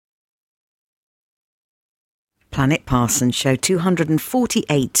Planet Parsons Show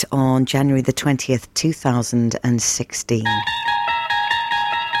 248 on January the 20th, 2016.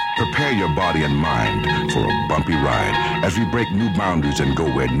 Prepare your body and mind for a bumpy ride as we break new boundaries and go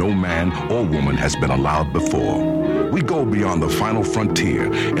where no man or woman has been allowed before. We go beyond the final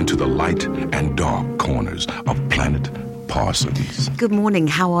frontier into the light and dark corners of Planet Parsons. Good morning,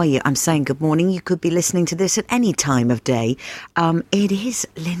 how are you? I'm saying good morning. You could be listening to this at any time of day. It is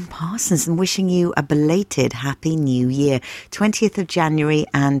Lynn Parsons and wishing you a belated Happy New Year. 20th of January,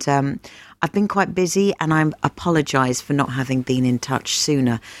 and I've been quite busy and I apologise for not having been in touch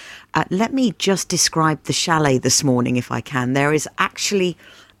sooner. Let me just describe the chalet this morning if I can. There is actually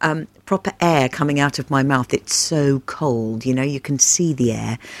proper air coming out of my mouth. It's so cold, you know, you can see the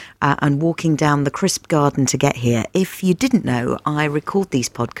air, and walking down the crisp garden to get here. If you didn't know, I record these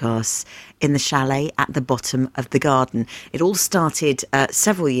podcasts in the chalet at the bottom of the garden. It all started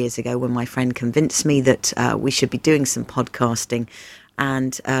several years ago when my friend convinced me that we should be doing some podcasting.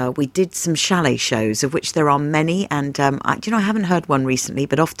 And we did some chalet shows, of which there are many. And, I haven't heard one recently,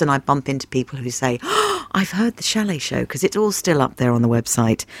 but often I bump into people who say, oh, I've heard the chalet show, because it's all still up there on the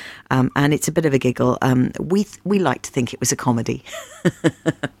website. And it's a bit of a giggle. We like to think it was a comedy.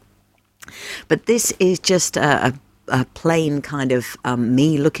 But this is just a plain kind of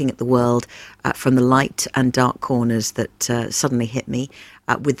me looking at the world from the light and dark corners that suddenly hit me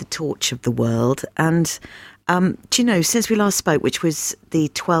with the torch of the world. And do you know, since we last spoke, which was the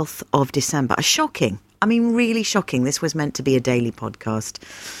 12th of December, really shocking. This was meant to be a daily podcast.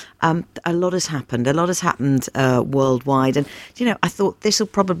 A lot has happened. A lot has happened worldwide. And, you know, I thought this will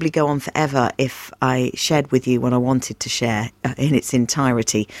probably go on forever if I shared with you what I wanted to share in its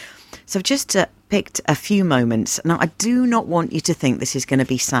entirety. So I've just picked a few moments. Now, I do not want you to think this is going to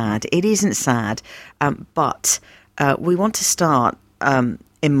be sad. It isn't sad, but we want to start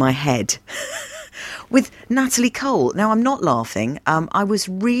in my head with Natalie Cole. Now, I'm not laughing. I was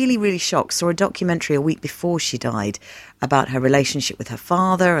really, really shocked. Saw a documentary a week before she died about her relationship with her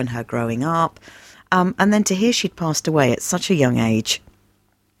father and her growing up. And then to hear she'd passed away at such a young age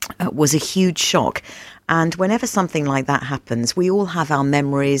was a huge shock. And whenever something like that happens, we all have our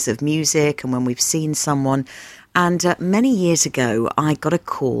memories of music and when we've seen someone. And many years ago, I got a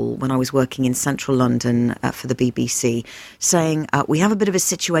call when I was working in central London for the BBC saying, we have a bit of a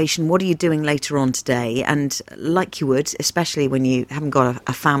situation. What are you doing later on today? And like you would, especially when you haven't got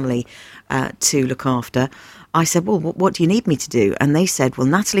a family to look after, I said, well, what do you need me to do? And they said, well,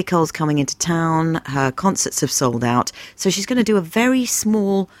 Natalie Cole's coming into town. Her concerts have sold out. So she's going to do a very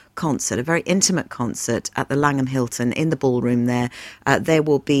small concert, a very intimate concert at the Langham Hilton in the ballroom there. There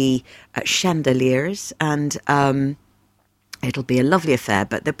will be chandeliers and it'll be a lovely affair,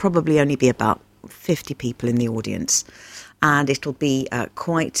 but there'll probably only be about 50 people in the audience. And it'll be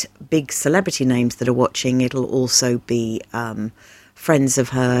quite big celebrity names that are watching. It'll also be friends of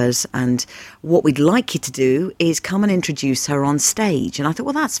hers, and what we'd like you to do is come and introduce her on stage. And I thought,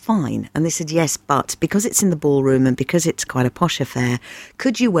 well, that's fine. And they said, yes, but because it's in the ballroom and because it's quite a posh affair,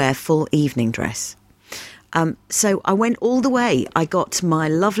 could you wear full evening dress? So I went all the way. I got my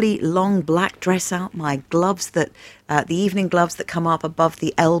lovely long black dress out, my gloves the evening gloves that come up above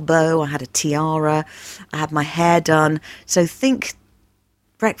the elbow. I had a tiara. I had my hair done. So think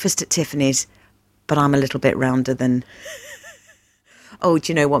Breakfast at Tiffany's, but I'm a little bit rounder than... Oh,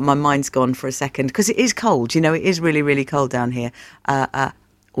 do you know what? My mind's gone for a second because it is cold. You know, it is really, really cold down here.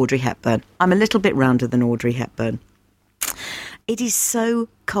 Audrey Hepburn. I'm a little bit rounder than Audrey Hepburn. It is so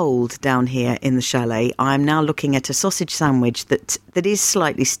cold down here in the chalet. I'm now looking at a sausage sandwich that is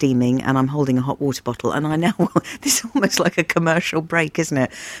slightly steaming, and I'm holding a hot water bottle. And I know, this is almost like a commercial break, isn't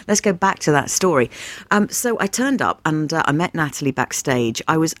it? Let's go back to that story. So I turned up and I met Natalie backstage.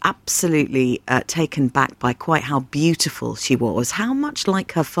 I was absolutely taken back by quite how beautiful she was, how much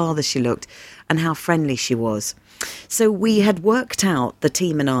like her father she looked, and how friendly she was. So we had worked out, the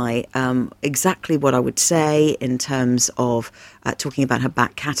team and I, exactly what I would say in terms of talking about her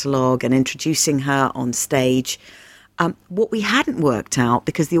back catalogue and introducing her on stage. What we hadn't worked out,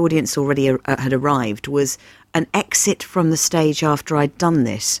 because the audience already had arrived, was an exit from the stage after I'd done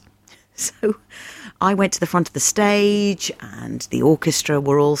this. So I went to the front of the stage and the orchestra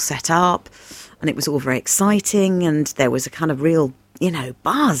were all set up and it was all very exciting and there was a kind of real,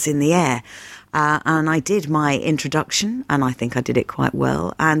 buzz in the air. And I did my introduction, and I think I did it quite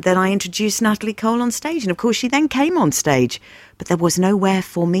well. And then I introduced Natalie Cole on stage. And, of course, she then came on stage. But there was nowhere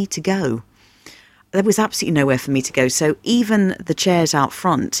for me to go. There was absolutely nowhere for me to go. So even the chairs out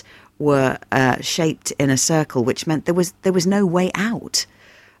front were shaped in a circle, which meant there was no way out.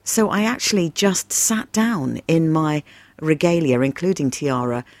 So I actually just sat down in my regalia, including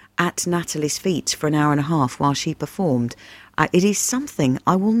tiara, at Natalie's feet for an hour and a half while she performed. It is something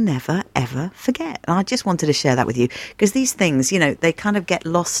I will never, ever forget. And I just wanted to share that with you because these things, you know, they kind of get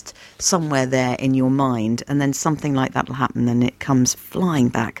lost somewhere there in your mind, and then something like that will happen and it comes flying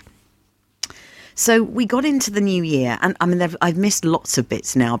back. So we got into the new year, and I mean, I've missed lots of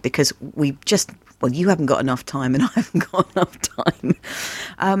bits now because you haven't got enough time and I haven't got enough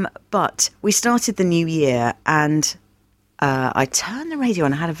time. But we started the new year, and I turned the radio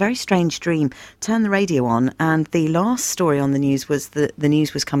on. I had a very strange dream. Turned the radio on, and the last story on the news was that the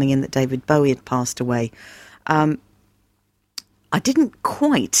news was coming in that David Bowie had passed away. I didn't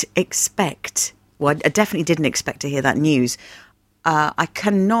quite expect, well, I definitely didn't expect to hear that news. I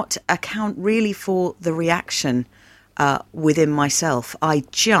cannot account really for the reaction within myself. I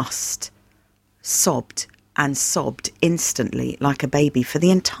just sobbed and sobbed instantly like a baby for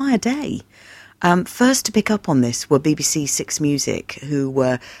the entire day. First to pick up on this were BBC Six Music, who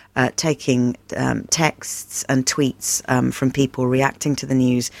were taking texts and tweets from people reacting to the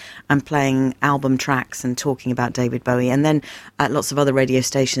news and playing album tracks and talking about David Bowie. And then lots of other radio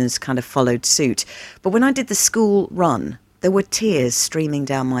stations kind of followed suit. But when I did the school run, there were tears streaming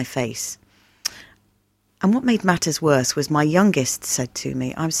down my face. And what made matters worse was my youngest said to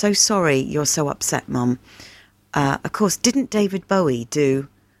me, "I'm so sorry you're so upset, Mum. Of course, didn't David Bowie do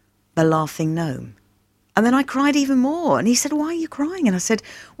The Laughing Gnome?" And then I cried even more. And he said, "Why are you crying?" And I said,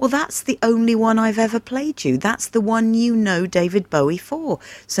 "Well, that's the only one I've ever played you. That's the one you know David Bowie for.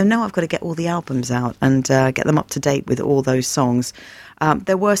 So now I've got to get all the albums out and get them up to date with all those songs."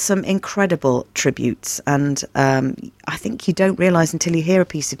 There were some incredible tributes. And I think you don't realise until you hear a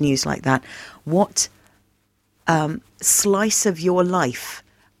piece of news like that what slice of your life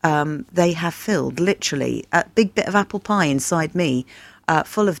they have filled, literally. A big bit of apple pie inside me,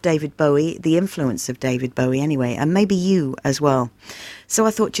 full of David Bowie, the influence of David Bowie anyway, and maybe you as well. So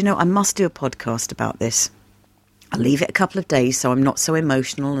I thought, I must do a podcast about this. I'll leave it a couple of days so I'm not so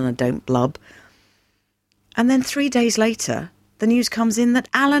emotional and I don't blub. And then 3 days later, the news comes in that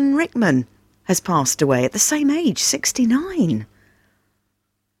Alan Rickman has passed away at the same age, 69.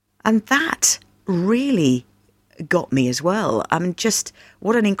 And that really got me as well. I mean, just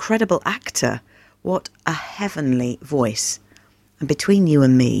what an incredible actor. What a heavenly voice. And between you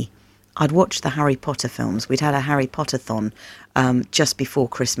and me, I'd watched the Harry Potter films. We'd had a Harry Potter-thon just before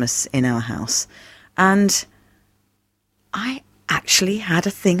Christmas in our house. And I actually had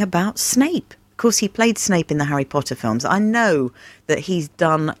a thing about Snape. Of course, he played Snape in the Harry Potter films. I know that he's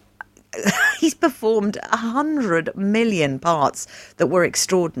performed 100 million parts that were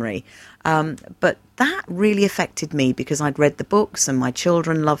extraordinary. But that really affected me because I'd read the books and my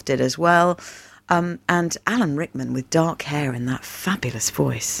children loved it as well. And Alan Rickman with dark hair and that fabulous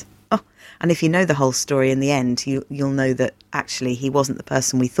voice. Oh, and if you know the whole story in the end, you'll know that actually he wasn't the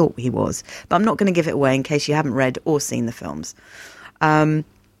person we thought he was. But I'm not going to give it away in case you haven't read or seen the films.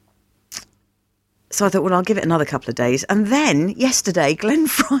 So I thought, well, I'll give it another couple of days. And then yesterday, Glenn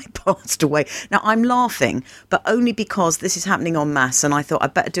Fry passed away. Now, I'm laughing, but only because this is happening en masse. And I thought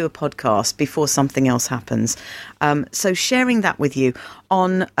I'd better do a podcast before something else happens. So sharing that with you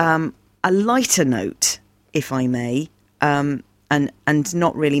on a lighter note, if I may, and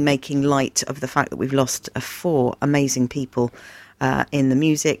not really making light of the fact that we've lost 4 amazing people in the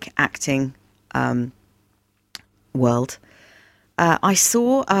music, acting world. I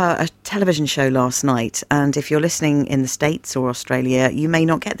saw a television show last night, and if you're listening in the States or Australia, you may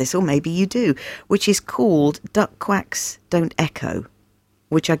not get this, or maybe you do, which is called Duck Quacks Don't Echo,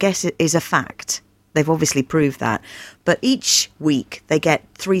 which I guess is a fact. They've obviously proved that. But each week they get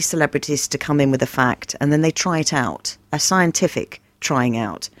 3 celebrities to come in with a fact, and then they try it out, a scientific trying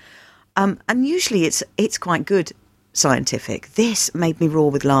out. And usually it's quite good scientific. This made me roar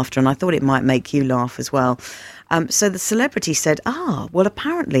with laughter, and I thought it might make you laugh as well. So the celebrity said, well,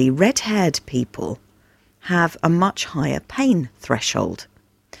 apparently red-haired people have a much higher pain threshold.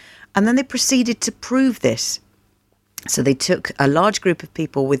 And then they proceeded to prove this. So they took a large group of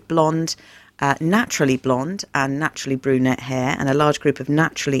people with blonde, naturally blonde and naturally brunette hair, and a large group of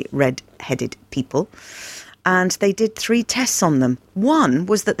naturally red-headed people. And they did 3 tests on them. One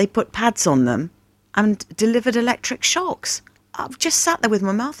was that they put pads on them and delivered electric shocks. I've just sat there with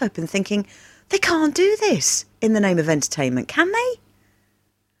my mouth open thinking, they can't do this in the name of entertainment, can they?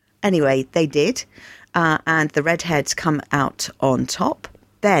 Anyway, they did. And the redheads come out on top.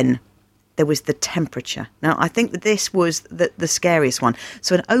 Then there was the temperature. Now, I think that this was the scariest one.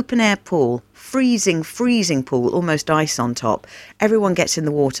 So an open-air pool, freezing pool, almost ice on top. Everyone gets in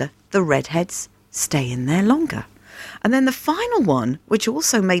the water. The redheads stay in there longer. And then the final one, which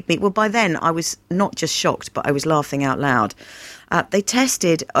also made me, well, by then I was not just shocked, but I was laughing out loud. They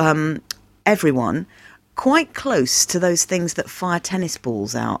tested everyone quite close to those things that fire tennis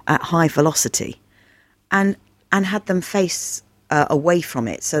balls out at high velocity, and had them face away from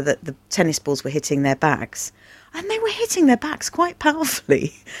it so that the tennis balls were hitting their backs. And they were hitting their backs quite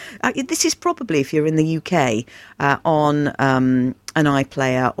powerfully. This is probably, if you're in the UK, on an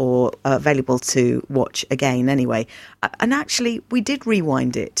iPlayer or available to watch again anyway. And actually, we did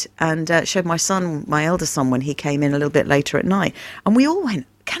rewind it and showed my elder son, when he came in a little bit later at night. And we all went,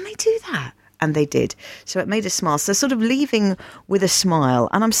 can they do that? And they did. So it made us smile. So sort of leaving with a smile.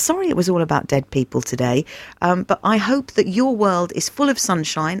 And I'm sorry it was all about dead people today. But I hope that your world is full of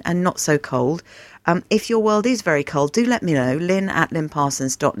sunshine and not so cold. If your world is very cold, do let me know,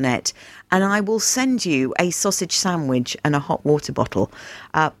 lynn@lynnparsons.net, and I will send you a sausage sandwich and a hot water bottle.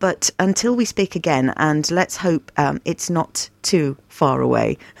 But until we speak again, and let's hope it's not too far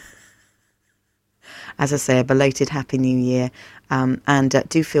away. As I say, a belated Happy New Year. And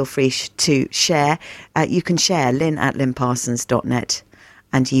do feel free to share. You can share lynn@lynnparsons.net,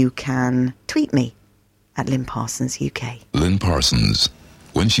 and you can tweet me at LynnParsonsUK. Lynn Parsons.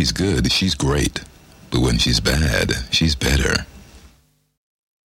 When she's good, she's great. But when she's bad, she's better.